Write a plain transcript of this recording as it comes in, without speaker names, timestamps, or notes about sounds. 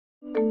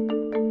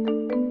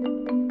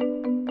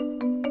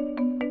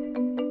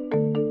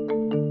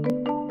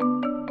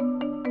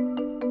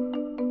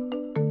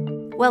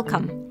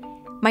Welcome.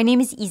 My name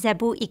is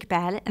Isabeau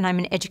Iqbal, and I'm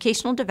an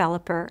educational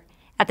developer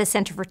at the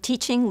Center for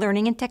Teaching,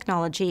 Learning and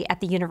Technology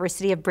at the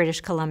University of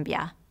British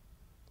Columbia.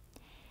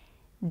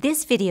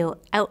 This video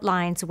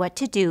outlines what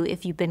to do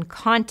if you've been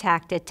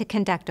contacted to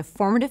conduct a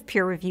formative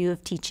peer review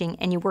of teaching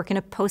and you work in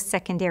a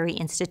post-secondary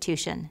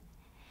institution.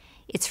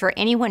 It's for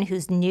anyone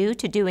who's new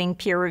to doing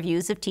peer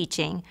reviews of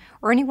teaching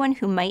or anyone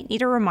who might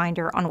need a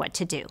reminder on what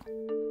to do.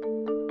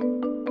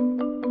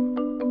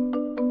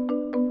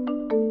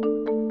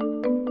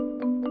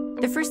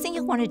 The first thing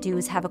you'll want to do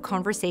is have a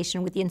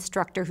conversation with the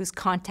instructor who's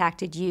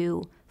contacted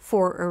you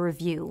for a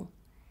review.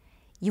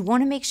 You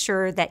want to make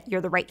sure that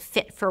you're the right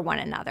fit for one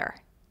another.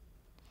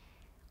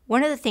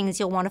 One of the things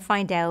you'll want to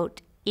find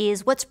out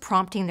is what's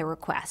prompting the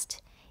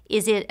request.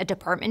 Is it a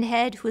department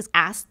head who has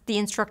asked the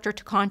instructor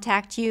to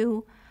contact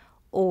you?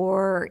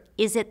 Or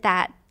is it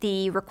that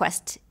the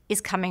request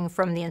is coming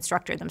from the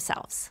instructor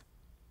themselves?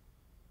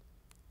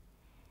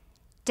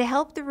 To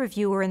help the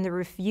reviewer and the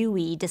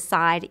reviewee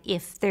decide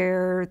if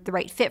they're the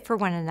right fit for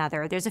one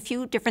another, there's a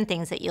few different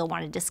things that you'll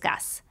want to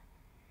discuss.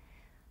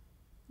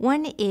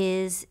 One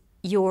is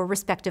your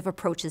respective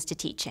approaches to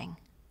teaching.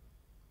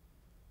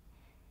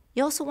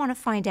 You also want to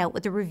find out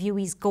what the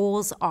reviewee's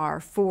goals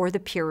are for the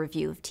peer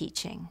review of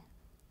teaching.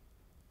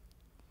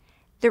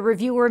 The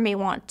reviewer may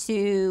want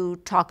to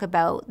talk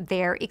about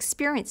their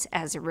experience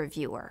as a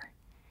reviewer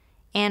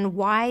and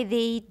why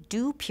they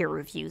do peer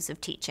reviews of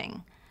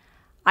teaching.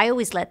 I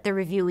always let the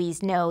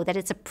reviewees know that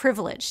it's a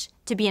privilege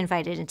to be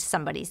invited into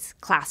somebody's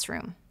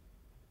classroom.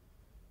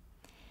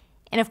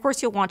 And of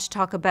course, you'll want to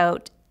talk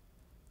about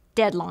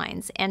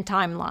deadlines and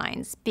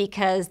timelines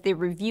because the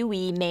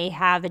reviewee may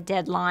have a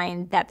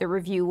deadline that the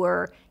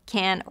reviewer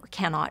can or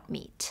cannot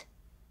meet.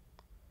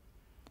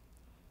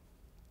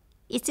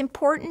 It's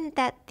important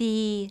that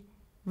the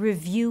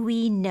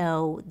reviewee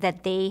know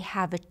that they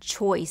have a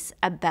choice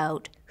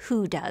about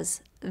who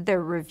does the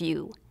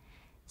review,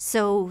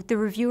 so the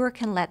reviewer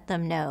can let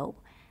them know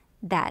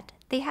that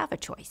they have a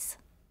choice.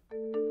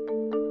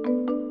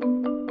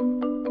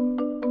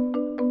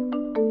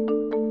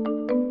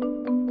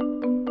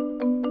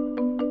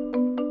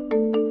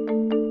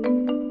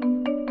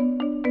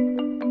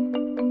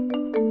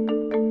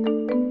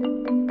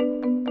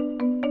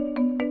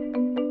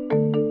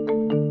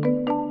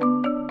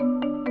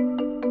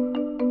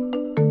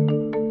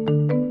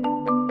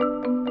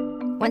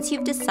 Once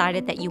you've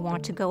decided that you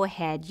want to go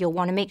ahead, you'll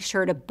want to make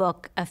sure to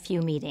book a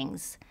few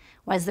meetings.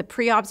 One is the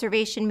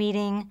pre-observation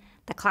meeting,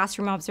 the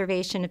classroom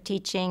observation of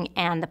teaching,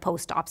 and the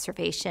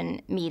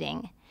post-observation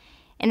meeting.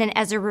 And then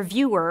as a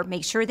reviewer,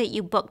 make sure that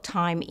you book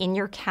time in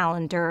your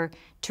calendar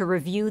to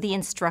review the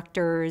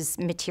instructor's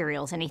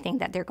materials, anything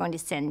that they're going to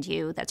send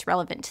you that's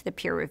relevant to the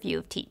peer review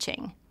of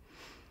teaching.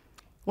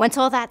 Once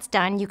all that's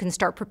done, you can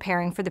start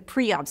preparing for the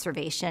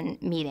pre-observation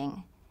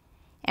meeting.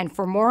 And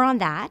for more on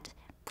that,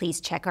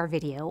 please check our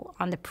video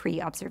on the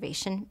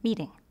pre-observation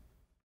meeting.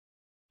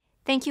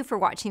 Thank you for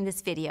watching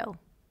this video.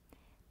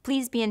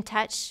 Please be in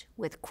touch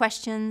with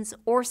questions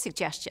or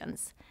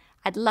suggestions.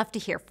 I'd love to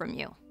hear from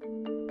you.